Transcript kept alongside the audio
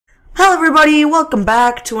everybody, welcome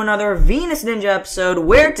back to another VenusNinja episode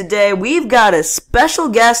where today we've got a special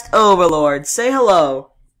guest overlord. Say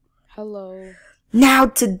hello. Hello. Now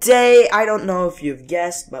today, I don't know if you've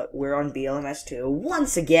guessed, but we're on BLMS 2.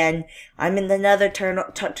 Once again, I'm in the nether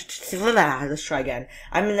let's try again.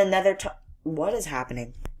 I'm in the nether what is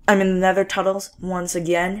happening? I'm in the nether tunnels once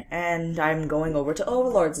again, and I'm going over to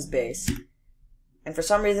Overlord's base. And for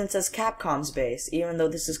some reason it says Capcom's base, even though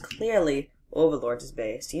this is clearly Overlord's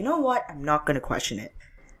base. You know what? I'm not gonna question it.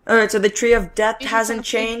 Alright, so the tree of death hasn't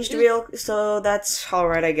changed so that's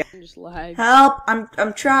alright, I guess. Just lag. Help!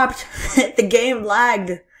 I'm trapped! The game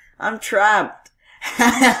lagged! I'm trapped!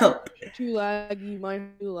 Help! Too laggy,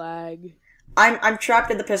 mine too lag. I'm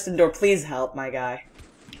trapped in the piston door, please help, my guy.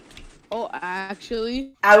 Oh,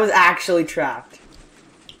 actually? I was actually trapped.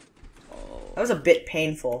 Oh. That was a bit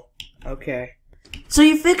painful. Okay. So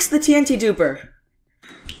you fixed the TNT duper.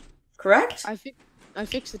 Correct? I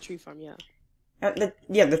fixed the tree farm, yeah.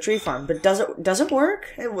 The tree farm, but does it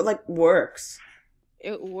work? It works.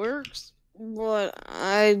 It works, but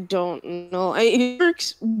I don't know. It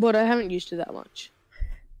works, but I haven't used it that much.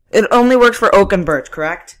 It only works for oak and birch,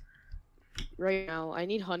 correct? Right now, I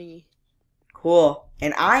need honey. Cool.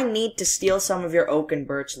 And I need to steal some of your oak and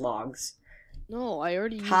birch logs. No, I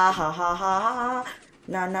already used ha ha ha ha ha.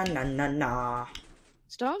 Na na na na na.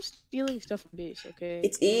 Stop stealing stuff from base, okay?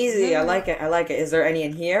 It's easy. I like it. I like it. Is there any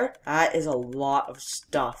in here? That is a lot of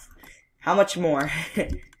stuff. How much more?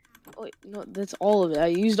 Wait, no, that's all of it. I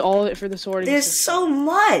used all of it for the sorting There's system. so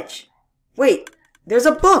much. Wait, there's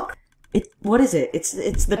a book. What is it? It's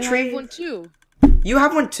the tree. I have one too. You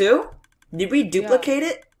have one too? Did we duplicate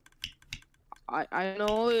it? I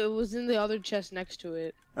know it was in the other chest next to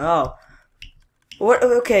it. Oh. What?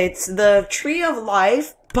 Okay, it's the Tree of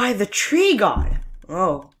Life by the Tree God.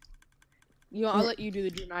 Oh. I'll let you do the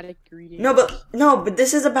dramatic reading. No, but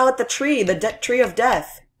this is about the tree, the tree of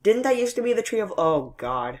death. Didn't that used to be the tree of? Oh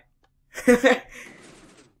God.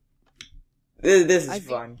 This is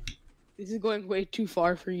fun. This is going way too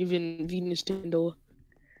far for even VenusNinja.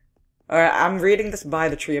 Alright, I'm reading this by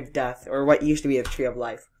the Tree of Death, or what used to be the Tree of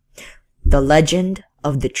Life. The legend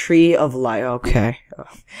of the Tree of Life. Okay.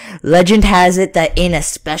 Legend has it that in a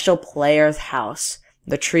special player's house,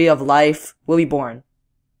 the Tree of Life will be born.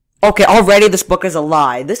 Okay, already this book is a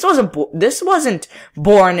lie. This wasn't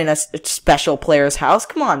born in a special player's house.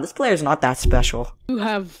 Come on, this player's not that special. You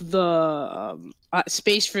have the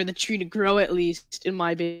space for the tree to grow, at least in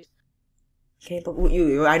my base. Okay, but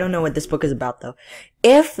I don't know what this book is about, though.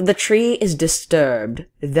 If the tree is disturbed,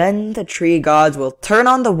 then the tree gods will turn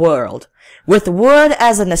on the world. With wood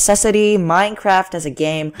as a necessity, Minecraft as a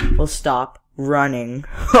game will stop running.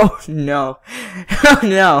 Oh no. Oh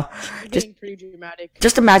no. Pretty dramatic.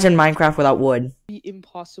 Just imagine Minecraft without wood. Be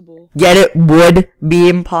impossible. Get it? Would be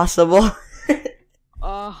impossible.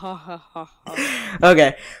 Ha ha ha.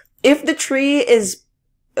 Okay. If the tree is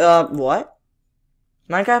what?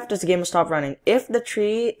 Minecraft as a game will stop running. If the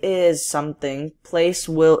tree is something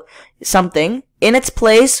in its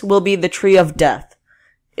place will be the Tree of Death.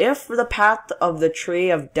 If the path of the Tree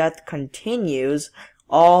of Death continues,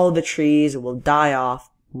 all the trees will die off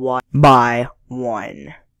one by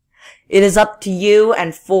one. It is up to you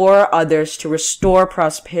and 4 others to restore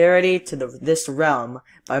prosperity to this realm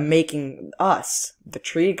by making us, the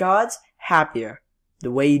tree gods, happier.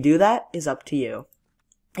 The way you do that is up to you.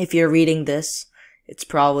 If you're reading this, it's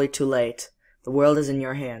probably too late. The world is in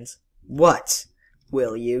your hands. What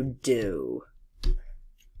will you do?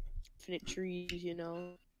 Infinite trees, you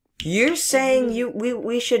know. You're saying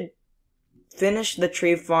we should finish the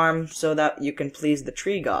tree farm so that you can please the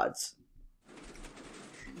tree gods.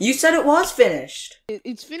 You said it was finished.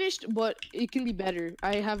 It's finished, but it can be better.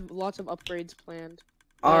 I have lots of upgrades planned.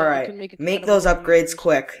 Alright, make those upgrades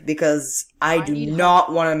quick, because I do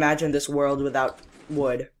not want to imagine this world without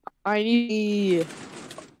wood. I need...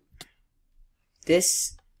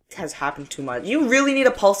 This has happened too much. You really need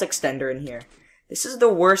a pulse extender in here. This is the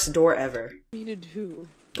worst door ever. Needed who?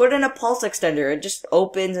 Put in a pulse extender. It just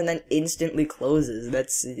opens and then instantly closes.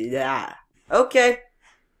 That's... yeah. Okay.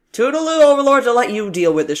 Toodaloo, Overlords, I'll let you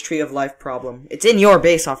deal with this Tree of Life problem. It's in your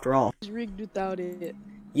base, after all. It's rigged without it.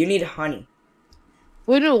 You need honey.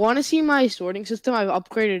 Wait, no, want to see my sorting system? I've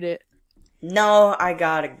upgraded it. No, I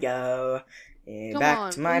gotta go.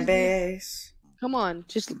 Back to my please base. Come on,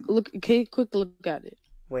 just look. Okay, quick look at it.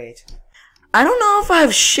 Wait. I don't know if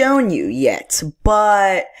I've shown you yet,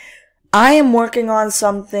 but I am working on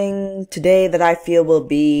something today that I feel will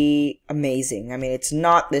be amazing. I mean, it's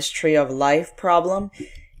not this Tree of Life problem.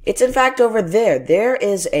 It's in fact over there. There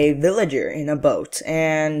is a villager in a boat,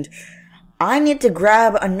 and I need to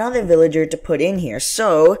grab another villager to put in here.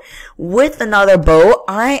 So, with another boat,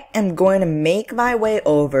 I am going to make my way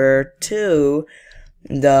over to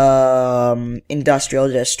the industrial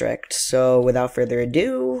district. So, without further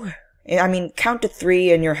ado, I mean, count to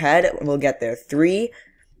 3 in your head. We'll get there. 3,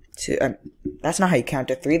 2, that's not how you count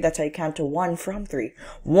to 3. That's how you count to 1 from 3.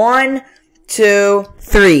 1, 2,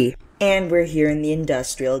 3. And we're here in the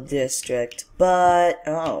industrial district. But,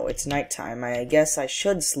 oh, it's nighttime. I guess I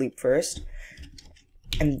should sleep first.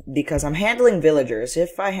 And because I'm handling villagers.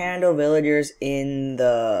 If I handle villagers in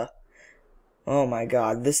the... Oh my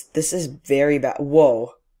god, this is very bad.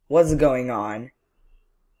 Whoa, what's going on?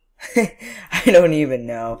 I don't even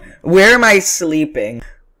know. Where am I sleeping?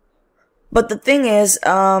 But the thing is,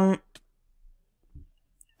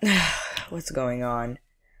 what's going on?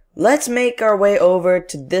 Let's make our way over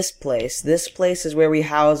to this place. This place is where we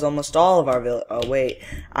house almost all of our oh, wait.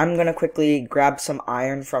 I'm gonna quickly grab some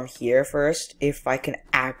iron from here first, if I can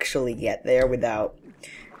actually get there without,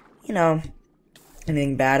 you know,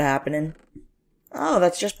 anything bad happening. Oh,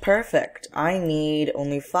 that's just perfect. I need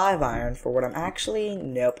only 5 iron for what I'm actually...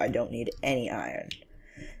 Nope, I don't need any iron.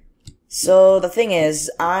 So, the thing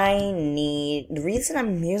is, I need... The reason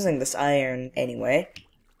I'm using this iron, anyway,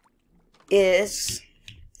 is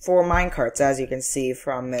for minecarts, as you can see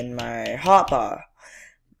from in my hotbar.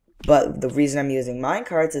 But the reason I'm using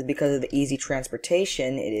minecarts is because of the easy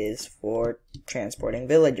transportation it is for transporting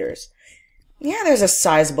villagers. Yeah, there's a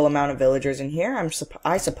sizable amount of villagers in here.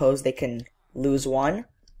 I suppose they can lose one.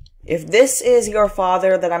 If this is your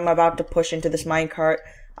father that I'm about to push into this minecart,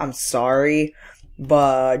 I'm sorry.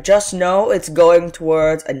 But just know it's going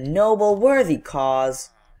towards a noble, worthy cause.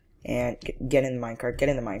 And get in the minecart, get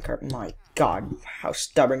in the minecart. My god, how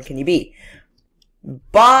stubborn can you be?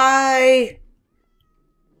 Bye!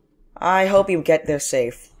 I hope you get there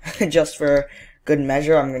safe. Just for good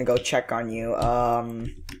measure, I'm gonna go check on you.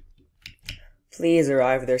 Please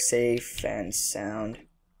arrive there safe and sound.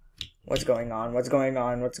 What's going on? What's going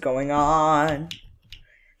on? What's going on?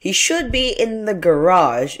 He should be in the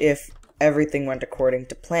garage if everything went according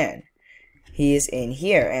to plan. He is in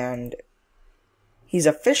here, and he's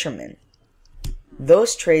a fisherman.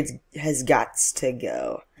 Those trades has gots to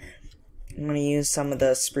go. I'm gonna use some of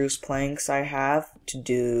the spruce planks I have to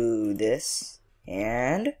do this.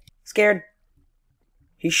 And... scared.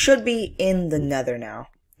 He should be in the nether now.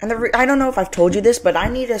 And I don't know if I've told you this, but I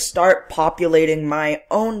need to start populating my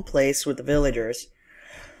own place with the villagers.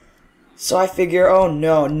 So I figure, oh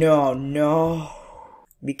no, no, no.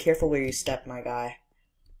 Be careful where you step, my guy.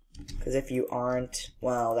 Because if you aren't,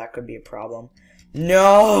 well, that could be a problem.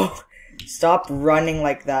 No! Stop running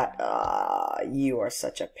like that. You are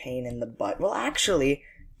such a pain in the butt. Well, actually,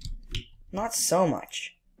 not so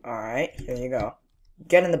much. Alright, here you go.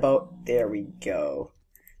 Get in the boat. There we go.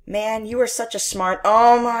 Man, you are such a smart...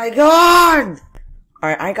 Oh my god!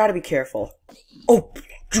 Alright, I gotta be careful. Oh,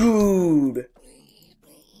 dude!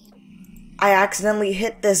 I accidentally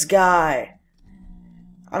hit this guy.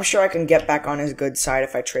 I'm sure I can get back on his good side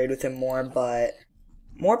if I trade with him more, but...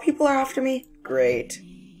 More people are after me? Great.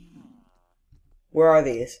 Where are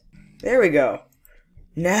these? There we go.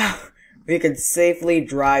 Now, we can safely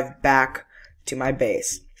drive back to my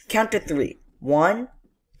base. Count to 3. 1,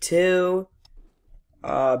 2...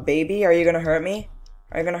 baby, are you gonna hurt me?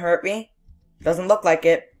 Are you gonna hurt me? Doesn't look like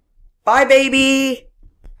it. Bye, baby!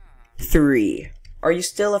 3. Are you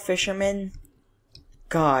still a fisherman?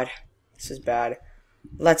 God, this is bad.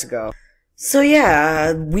 Let's go. So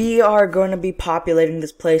yeah, we are going to be populating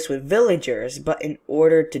this place with villagers, but in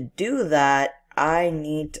order to do that, I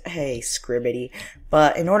need to, hey, Scribbity.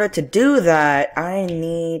 But in order to do that, I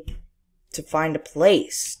need to find a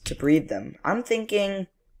place to breed them. I'm thinking,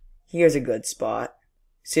 here's a good spot.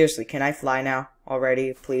 Seriously, can I fly now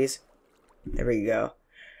already, please? There we go.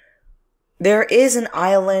 There is an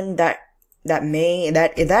island that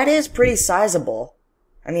is pretty sizable.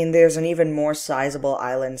 I mean, there's an even more sizable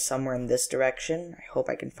island somewhere in this direction. I hope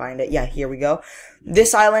I can find it. Yeah, here we go.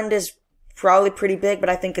 This island is probably pretty big, but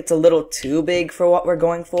I think it's a little too big for what we're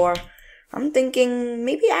going for. I'm thinking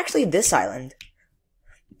maybe actually this island.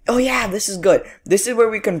 Oh yeah, this is good. This is where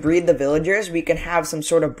we can breed the villagers. We can have some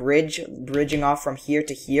sort of bridging off from here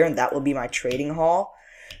to here, and that will be my trading hall.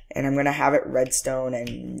 And I'm gonna have it redstone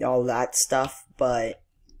and all that stuff, but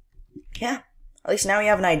yeah, at least now we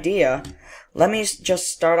have an idea. Let me just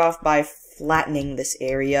start off by flattening this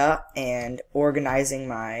area and organizing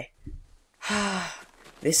my...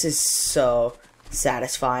 This is so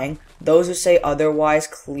satisfying. Those who say otherwise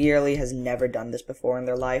clearly has never done this before in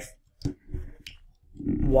their life.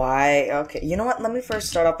 Why? Okay, you know what? Let me first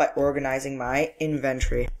start off by organizing my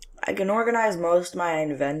inventory. I can organize most of my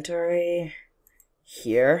inventory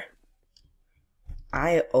here.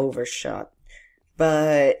 I overshot.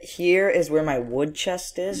 But here is where my wood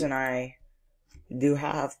chest is, and I do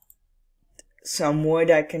have some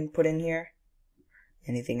wood I can put in here.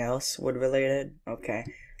 Anything else wood related? Okay.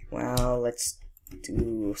 Well, let's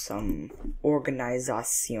do some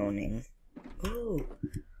organizationing. Ooh,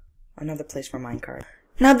 another place for minecart.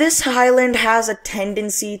 Now this island has a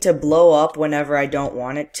tendency to blow up whenever I don't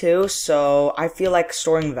want it to, so I feel like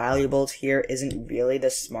storing valuables here isn't really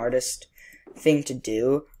the smartest thing to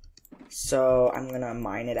do. So I'm gonna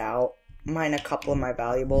mine it out, mine a couple of my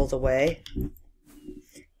valuables away,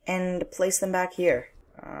 and place them back here.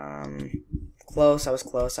 Close, I was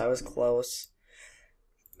close.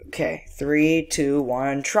 Okay, 3, 2,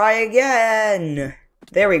 1, try again!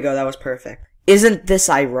 There we go, that was perfect. Isn't this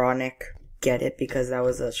ironic? Get it? Because that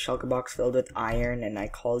was a shulker box filled with iron, and I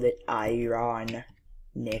called it ironic.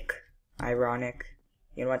 Ironic.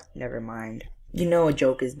 You know what? Never mind. You know a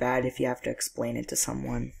joke is bad if you have to explain it to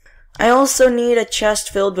someone. I also need a chest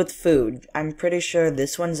filled with food. I'm pretty sure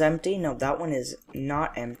this one's empty. No, that one is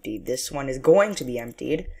not empty. This one is going to be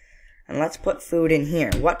emptied. And let's put food in here.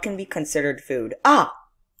 What can be considered food? Ah!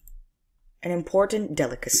 An important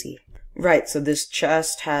delicacy. Right, so this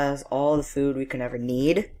chest has all the food we can ever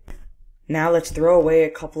need. Now let's throw away a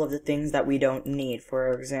couple of the things that we don't need.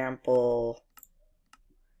 For example,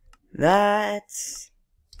 that's...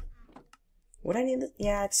 Would I need it?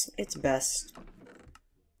 Yeah, it's best.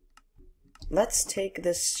 Let's take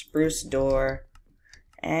this spruce door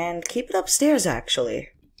and keep it upstairs, actually.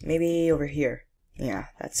 Maybe over here. Yeah,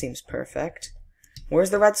 that seems perfect. Where's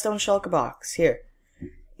the redstone shulker box? Here.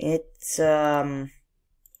 It's, there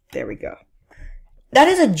we go. That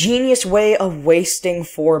is a genius way of wasting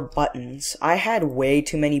 4 buttons. I had way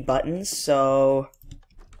too many buttons, so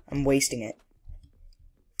I'm wasting it.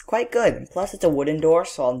 Quite good. And plus, it's a wooden door,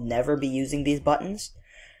 so I'll never be using these buttons.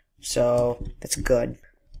 So, that's good.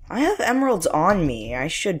 I have emeralds on me. I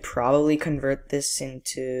should probably convert this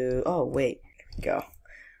into... Oh, wait. Here we go.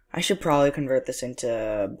 I should probably convert this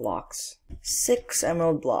into blocks. 6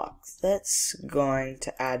 emerald blocks. That's going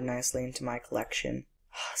to add nicely into my collection.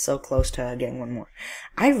 So close to getting one more.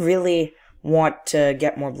 I really want to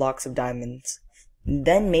get more blocks of diamonds.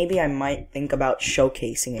 Then maybe I might think about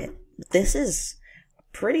showcasing it. This is a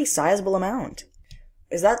pretty sizable amount.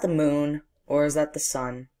 Is that the moon? Or is that the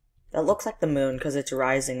sun? That looks like the moon because it's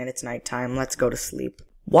rising and it's nighttime. Let's go to sleep.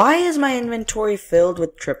 Why is my inventory filled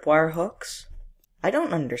with tripwire hooks? I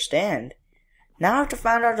don't understand. Now I have to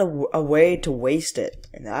find out a way to waste it.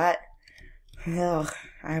 And that... Ugh,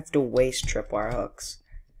 I have to waste tripwire hooks.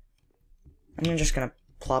 I'm just gonna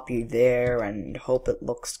plop you there and hope it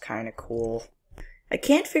looks kinda cool. I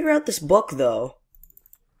can't figure out this book though.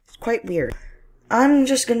 It's quite weird. I'm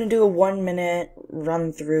just gonna do a 1-minute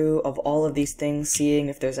run through of all of these things, seeing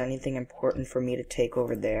if there's anything important for me to take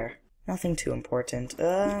over there. Nothing too important.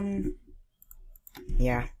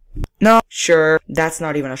 Yeah. No. Sure. That's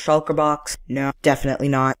not even a shulker box. No. Definitely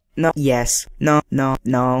not. No. Yes. No. No.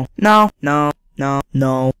 No. No. No. No.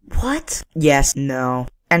 No. What? Yes. No.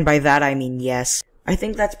 And by that I mean yes. I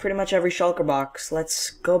think that's pretty much every shulker box. Let's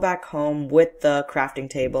go back home with the crafting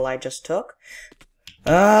table I just took.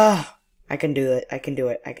 I can do it. I can do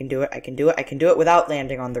it. I can do it. I can do it. I can do it without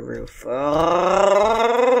landing on the roof.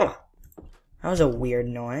 That was a weird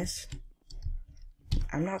noise.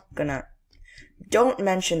 I'm not gonna... Don't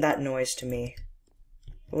mention that noise to me.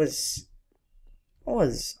 It was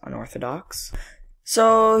unorthodox.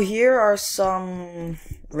 So here are some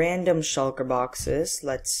random shulker boxes.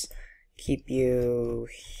 Let's keep you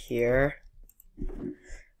here.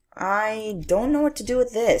 I don't know what to do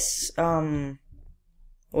with this.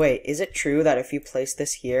 Wait, is it true that if you place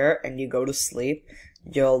this here and you go to sleep,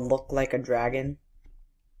 you'll look like a dragon?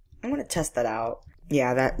 I'm gonna test that out.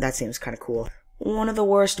 Yeah, that seems kinda cool. One of the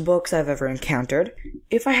worst books I've ever encountered.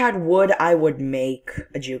 If I had wood, I would make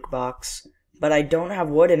a jukebox. But I don't have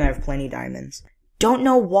wood and I have plenty diamonds. Don't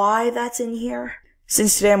know why that's in here.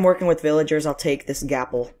 Since today I'm working with villagers, I'll take this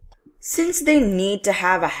gapple. Since they need to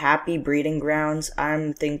have a happy breeding grounds,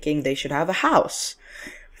 I'm thinking they should have a house.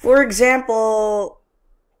 For example...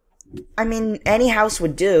 I mean, any house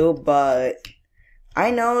would do, but I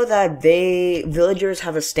know that villagers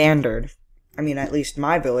have a standard. I mean, at least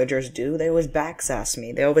my villagers do. They always backsass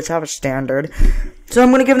me. They always have a standard. So I'm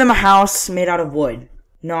gonna give them a house made out of wood,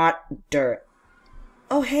 not dirt.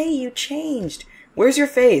 Oh, hey, you changed. Where's your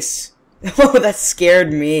face? Oh, that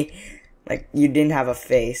scared me. Like, you didn't have a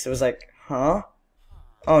face. It was like, huh?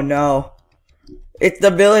 Oh, no. It's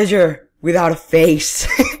the villager without a face.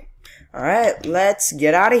 Alright, let's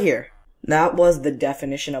get out of here. That was the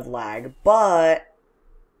definition of lag, but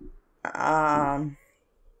yeah,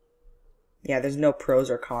 there's no pros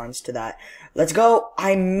or cons to that. Let's go.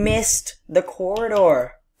 I missed the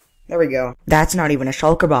corridor. There we go. That's not even a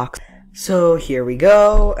shulker box. So here we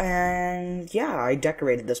go, and yeah, I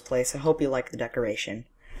decorated this place. I hope you like the decoration.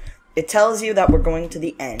 It tells you that we're going to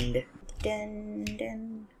the end. Dun,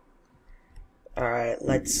 dun. Alright,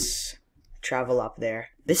 let's travel up there.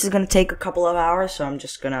 This is gonna take a couple of hours, so I'm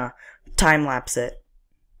just gonna time-lapse it.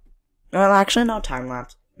 Well, actually, no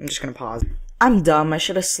time-lapse. I'm just gonna pause. I'm dumb. I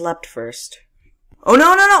should have slept first. Oh,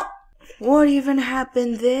 no, no, no! What even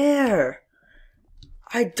happened there?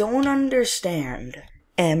 I don't understand.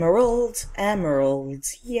 Emeralds,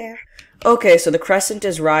 emeralds, yeah. Okay, so the crescent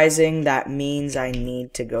is rising. That means I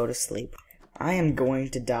need to go to sleep. I am going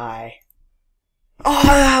to die. Oh,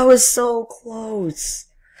 that was so close.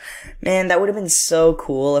 Man, that would have been so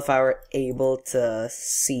cool if I were able to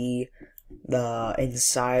see the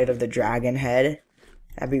inside of the dragon head.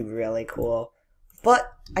 That'd be really cool.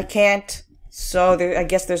 But I can't, so I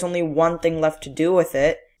guess there's only one thing left to do with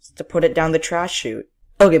it. It's to put it down the trash chute.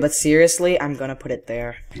 Okay, but seriously, I'm gonna put it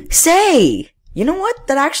there. Say! You know what?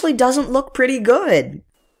 That actually doesn't look pretty good.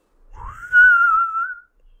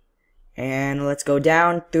 And let's go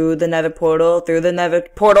down through the nether portal,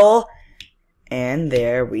 and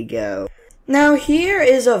there we go. Now here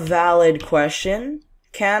is a valid question.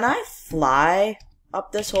 Can I fly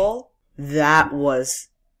up this hole? That was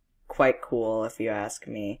quite cool, if you ask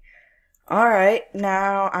me. Alright,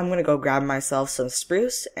 now I'm gonna go grab myself some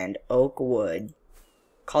spruce and oak wood.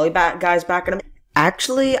 Call you back, guys, back in a minute.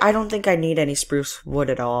 Actually, I don't think I need any spruce wood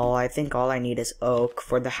at all. I think all I need is oak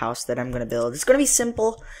for the house that I'm gonna build. It's gonna be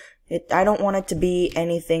simple. I don't want it to be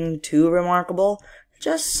anything too remarkable.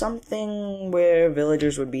 Just something where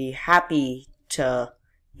villagers would be happy to,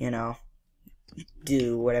 you know,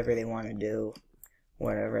 do whatever they want to do.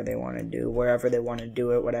 Whatever they want to do. Wherever they want to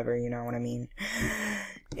do it. Whatever, you know what I mean.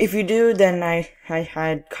 If you do, then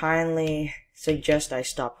I'd kindly suggest I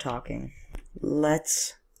stop talking.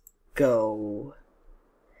 Let's go.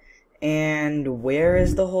 And where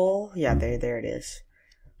is the hole? Yeah, there it is.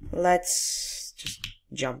 Let's just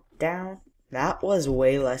jump down. That was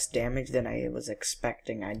way less damage than I was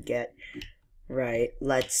expecting I'd get. Right,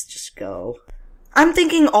 let's just go. I'm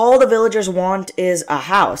thinking all the villagers want is a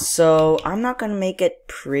house, so I'm not gonna make it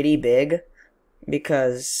pretty big.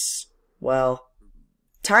 Because, well,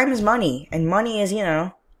 time is money, and money is, you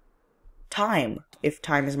know, time. If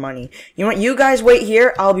time is money. You know what? You guys wait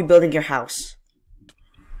here. I'll be building your house.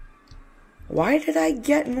 Why did I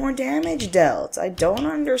get more damage dealt? I don't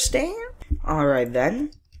understand. Alright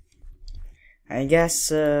then. I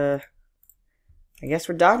guess we're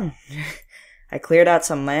done. I cleared out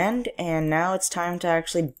some land, and now it's time to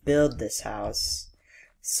actually build this house.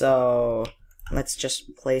 So, let's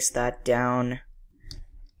just place that down.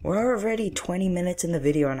 We're already 20 minutes in the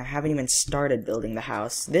video and I haven't even started building the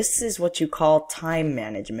house. This is what you call time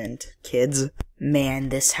management, kids. Man,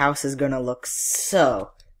 this house is gonna look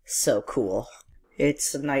so cool.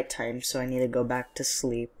 It's nighttime, so I need to go back to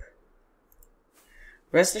sleep.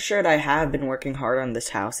 Rest assured, I have been working hard on this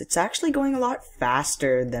house. It's actually going a lot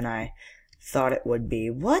faster than I thought it would be.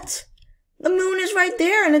 What? The moon is right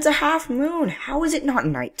there and it's a half moon. How is it not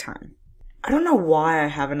nighttime? I don't know why I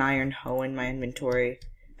have an iron hoe in my inventory.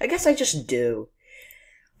 I guess I just do.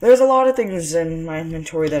 There's a lot of things in my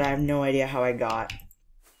inventory that I have no idea how I got.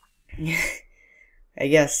 I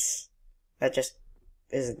guess that just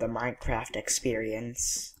is the Minecraft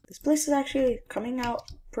experience. This place is actually coming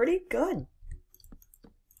out pretty good.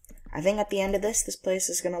 I think at the end of this place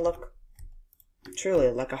is gonna look truly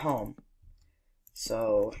like a home.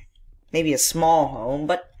 So, maybe a small home,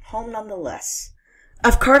 but home nonetheless.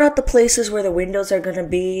 I've carved out the places where the windows are gonna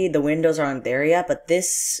be. The windows aren't there yet, but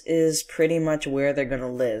this is pretty much where they're gonna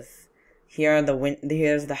live. Here's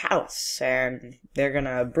the house, and they're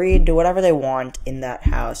gonna breed, do whatever they want in that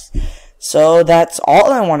house. So that's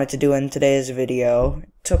all I wanted to do in today's video. It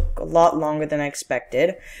took a lot longer than I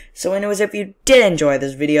expected. So anyways, if you did enjoy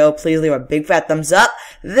this video, please leave a big fat thumbs up.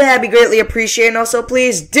 That'd be greatly appreciated. And also,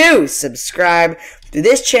 please do subscribe to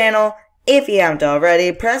this channel. If you haven't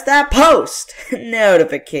already, press that post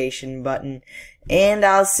notification button. And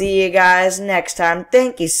I'll see you guys next time.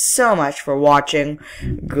 Thank you so much for watching.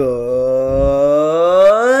 Goodbye,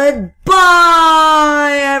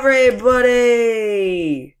 everybody!